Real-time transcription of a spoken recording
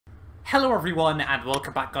Hello everyone and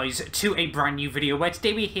welcome back guys to a brand new video where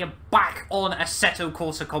today we're here back on Assetto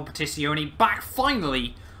Corsa Competizione, back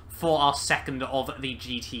finally for our second of the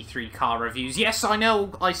GT3 car reviews. Yes, I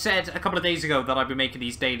know I said a couple of days ago that I'd be making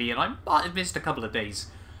these daily and I might have missed a couple of days,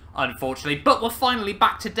 unfortunately, but we're finally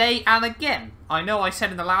back today. And again, I know I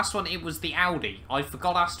said in the last one it was the Audi. I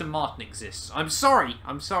forgot Aston Martin exists. I'm sorry.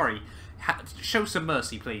 Show some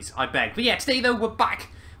mercy please, I beg. But yeah, today though we're back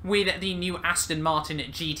with the new Aston Martin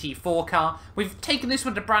GT4 car. We've taken this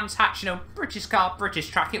one to Brands Hatch, you know, British car, British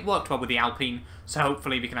track. It worked well with the Alpine, so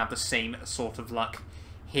hopefully we can have the same sort of luck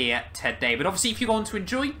here today. But obviously, if you're going to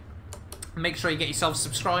enjoy, make sure you get yourself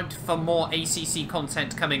subscribed for more ACC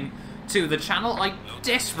content coming to the channel. I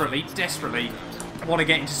desperately want to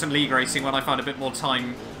get into some league racing when I find a bit more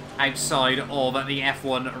time outside of the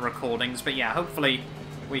F1 recordings. But yeah, hopefully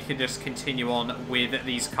we can just continue on with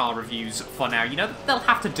these car reviews for now. You know, they'll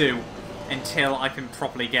have to do until I can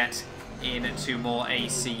properly get into more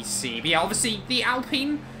ACC. But yeah, obviously, the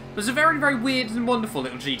Alpine was a very weird and wonderful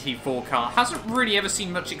little GT4 car. Hasn't really ever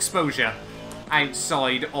seen much exposure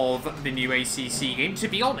outside of the new ACC game. To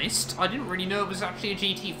be honest, I didn't really know it was actually a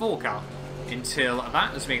GT4 car until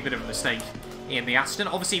that. Let's make a bit of a mistake in the Aston.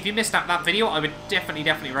 Obviously, if you missed out that video, I would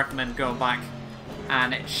definitely recommend going back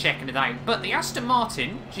and checking it out. But the Aston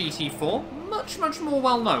Martin GT4, much more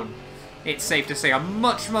well known. It's safe to say a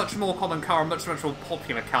much more common car, a much more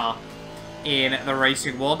popular car in the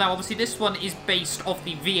racing world. Now, obviously, this one is based off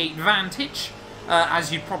the V8 Vantage,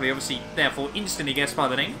 as you'd probably obviously therefore instantly guess by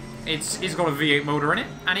the name. It's got a V8 motor in it,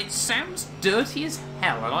 and it sounds dirty as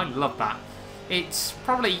hell, and I love that. It's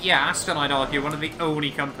probably, yeah, Aston, I'd argue, one of the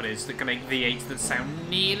only companies that can make V8s that sound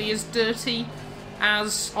nearly as dirty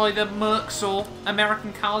as either Mercs or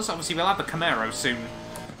American cars. Obviously, we'll have the Camaro soon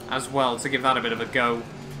as well to give that a bit of a go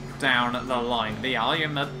down the line. But yeah, I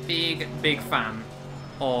am a big fan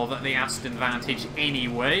of the Aston Vantage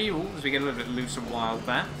anyway. Ooh, as we get a little bit loose and wild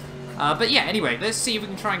there. But yeah, anyway, let's see if we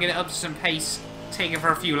can try and get it up to some pace, take it for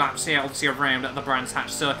a few laps here, obviously around the Brands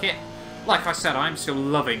Hatch circuit. Like I said, I'm still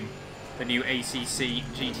loving the new ACC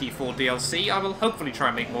GT4 DLC. I will hopefully try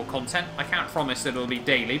and make more content. I can't promise that it'll be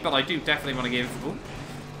daily, but I do definitely want to give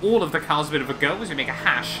all of the cars a bit of a go as we make a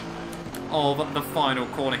hash of the final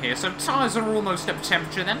corner here. So tyres are almost up to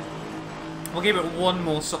temperature then. We'll give it one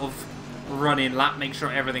more sort of run-in lap, make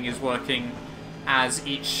sure everything is working as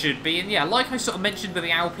it should be. And yeah, like I sort of mentioned with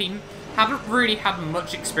the Alpine, haven't really had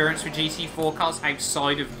much experience with GT4 cars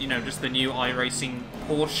outside of, you know, just the new iRacing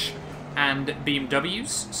Porsche and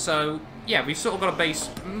BMWs. So yeah, we've sort of got to base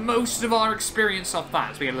most of our experience off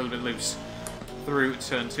that as we get a little bit loose through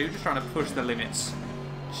turn 2. Just trying to push the limits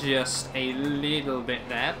just a little bit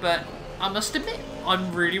there. But I must admit,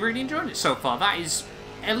 I'm really enjoying it so far. That is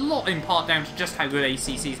a lot in part down to just how good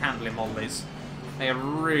ACC's handling model is. They are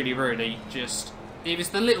really just... It was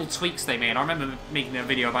the little tweaks they made. I remember making a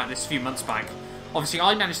video about this a few months back. Obviously,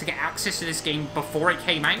 I managed to get access to this game before it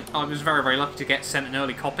came out. I was very lucky to get sent an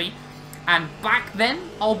early copy. And back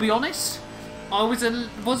then, I'll be honest, I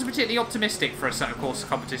wasn't particularly optimistic for Assetto Corsa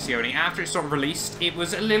Competizione. After it sort of released, it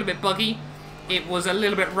was a little bit buggy. It was a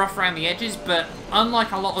little bit rough around the edges, but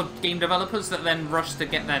unlike a lot of game developers that then rush to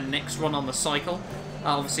get their next one on the cycle,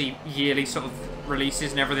 obviously yearly sort of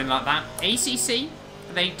releases and everything like that, ACC,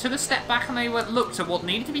 they took a step back and they looked at what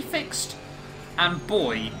needed to be fixed, and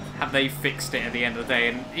boy, have they fixed it at the end of the day.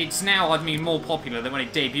 And it's now, I mean, more popular than when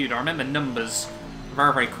it debuted. I remember numbers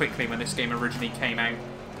very quickly when this game originally came out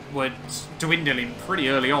were dwindling pretty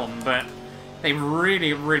early on, but they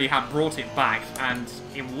really have brought it back, and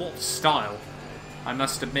in what style, I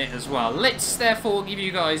must admit as well. Let's therefore give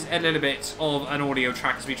you guys a little bit of an audio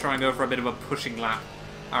track as we try and go for a bit of a pushing lap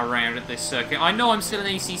around at this circuit. I know I'm still an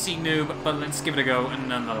ACC noob, but let's give it a go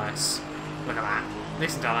nonetheless. Look at that.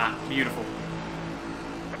 Listen to that. Beautiful.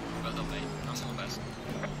 Well done, mate. That's all the best.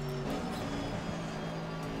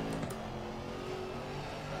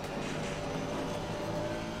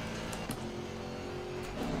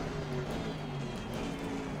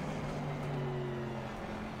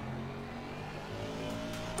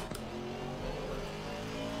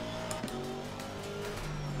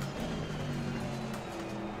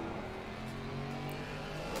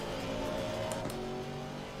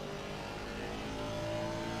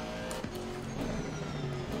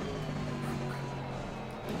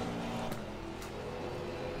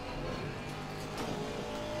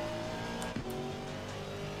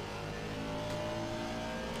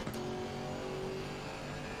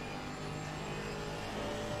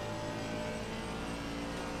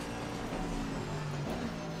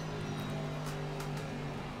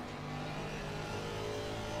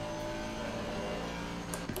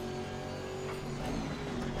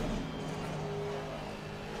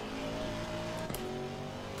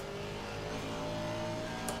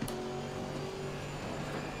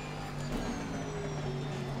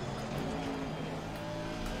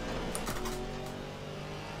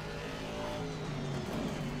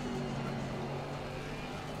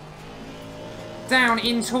 down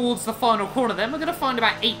in towards the final corner then. We're going to find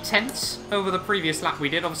about 8 tenths over the previous lap we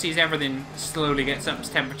did. Obviously, as everything slowly gets up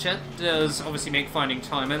to temperature, does obviously make finding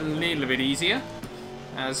time a little bit easier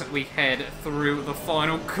as we head through the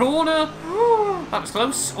final corner. That was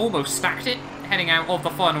close. Almost stacked it, heading out of the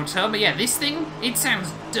final turn. But yeah, this thing, it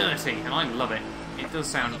sounds dirty, and I love it. It does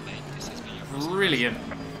sound brilliant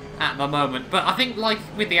at the moment. But I think, like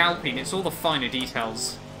with the Alpine, it's all the finer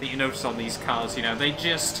details that you notice on these cars. You know, they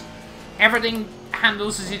just... everything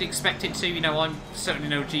handles as you'd expect it to. You know, I'm certainly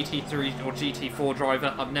no GT3 or GT4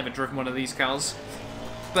 driver. I've never driven one of these cars.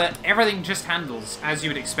 But everything just handles as you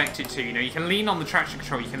would expect it to. You know, you can lean on the traction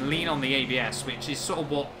control, you can lean on the ABS, which is sort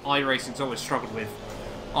of what iRacing's always struggled with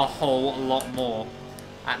a whole lot more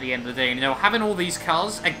at the end of the day. You know, having all these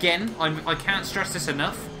cars, again, I can't stress this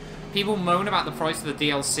enough. People moan about the price of the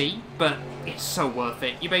DLC, but it's so worth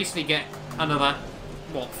it. You basically get another,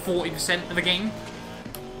 what, 40% of the game?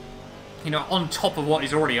 You know, on top of what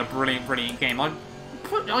is already a brilliant, brilliant game. I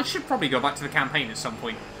should probably go back to the campaign at some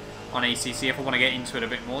point on ACC if I want to get into it a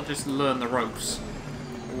bit more. Just learn the ropes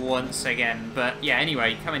once again. But yeah,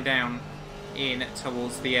 anyway, coming down in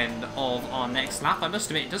towards the end of our next lap. I must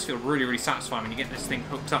admit, it does feel really, really satisfying when you get this thing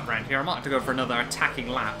hooked up around here. I might have to go for another attacking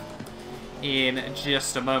lap in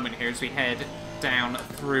just a moment here as we head down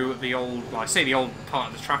through the old, well, I say the old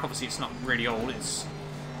part of the track. Obviously, it's not really old. It's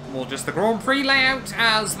more just the Grand Prix layout,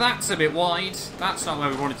 as that's a bit wide. That's not where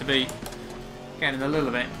we want it to be. Getting a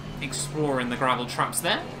little bit exploring the gravel traps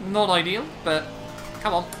there. Not ideal, but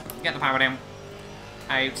come on, get the power down.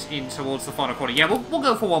 Out in towards the final corner. Yeah, we'll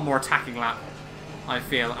go for one more attacking lap, I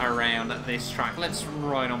feel, around this track. Let's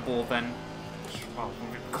ride on board then. Well,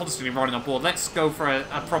 we're constantly riding on board. Let's go for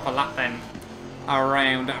a proper lap then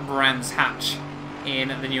around Brands Hatch in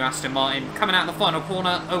the new Aston Martin. Coming out the final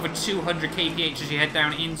corner, over 200 kph as you head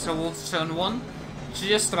down in towards turn 1.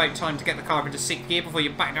 Just about time to get the car into 6th gear before you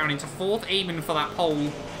back down into 4th, aiming for that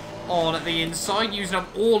pole on the inside, using up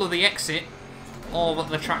all of the exit of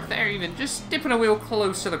the track there, even just dipping a wheel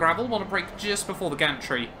close to the gravel. Want to brake just before the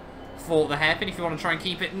gantry for the hairpin if you want to try and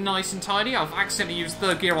keep it nice and tidy. I've accidentally used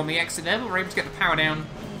 3rd gear on the exit there, but we're able to get the power down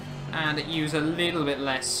and use a little bit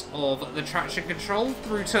less of the traction control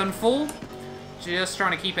through turn 4. Just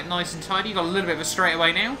trying to keep it nice and tidy. You've got a little bit of a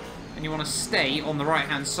straightaway now, and you want to stay on the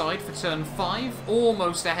right-hand side for turn 5.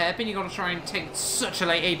 Almost a hairpin. You've got to try and take such a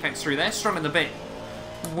late apex through there. Struggling a bit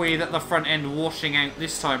with the front end washing out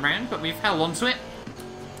this time round, but we've held onto it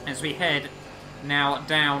as we head now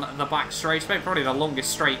down the back straight. Probably the longest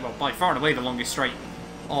straight, well, by far and away the longest straight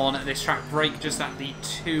on this track. Brake just at the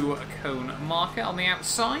 2-cone marker on the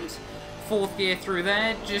outside. 4th gear through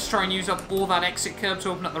there. Just try and use up all that exit curb to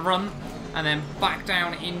open up the run, and then back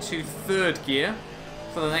down into 3rd gear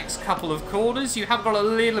for the next couple of corners. You have got a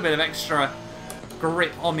little bit of extra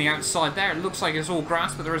grip on the outside there. It looks like it's all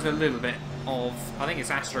grass, but there is a little bit of, I think it's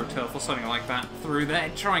AstroTurf or something like that, through there.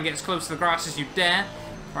 Try and get as close to the grass as you dare.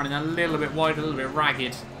 Running a little bit wide, a little bit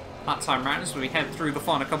ragged that time round as we head through the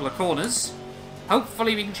final couple of corners.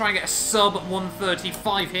 Hopefully we can try and get a sub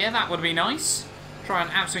 135 here. That would be nice. Try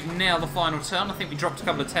and absolutely nail the final turn. I think we dropped a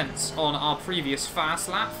couple of tenths on our previous fast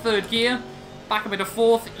lap. 3rd gear, back a bit of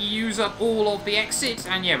 4th, use up all of the exit,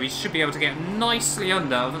 and yeah, we should be able to get nicely under.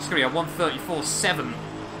 That's going to be a 134.7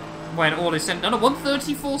 when all is said and done. A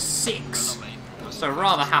 134.6. So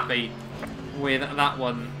rather happy with that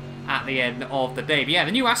one at the end of the day. But yeah,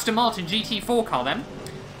 the new Aston Martin GT4 car then.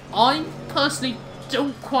 I personally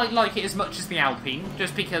don't quite like it as much as the Alpine,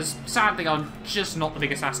 just because, sadly, I'm just not the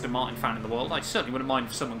biggest Aston Martin fan in the world. I certainly wouldn't mind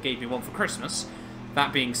if someone gave me one for Christmas,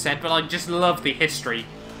 that being said, but I just love the history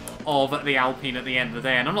of the Alpine at the end of the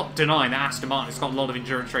day, and I'm not denying that Aston Martin's got a lot of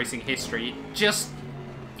endurance racing history. It just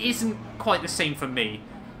isn't quite the same for me,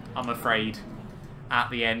 I'm afraid, at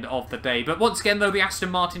the end of the day. But once again, though, the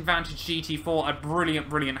Aston Martin Vantage GT4, a brilliant,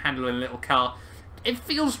 brilliant handling little car. It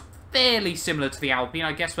feels fairly similar to the Alpine,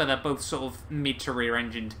 I guess, where they're both sort of mid to rear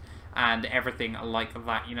engined and everything like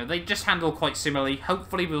that. You know, they just handle quite similarly.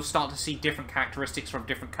 Hopefully we'll start to see different characteristics from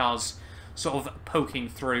different cars sort of poking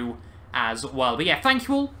through as well. But yeah, thank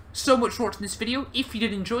you all so much for watching this video. If you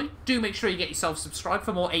did enjoy, do make sure you get yourself subscribed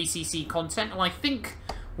for more ACC content, and I think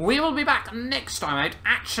we will be back next time out,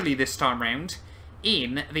 actually this time round,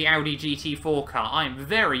 in the Audi GT4 car. I am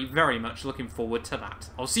very, very much looking forward to that.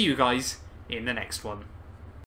 I'll see you guys in the next one.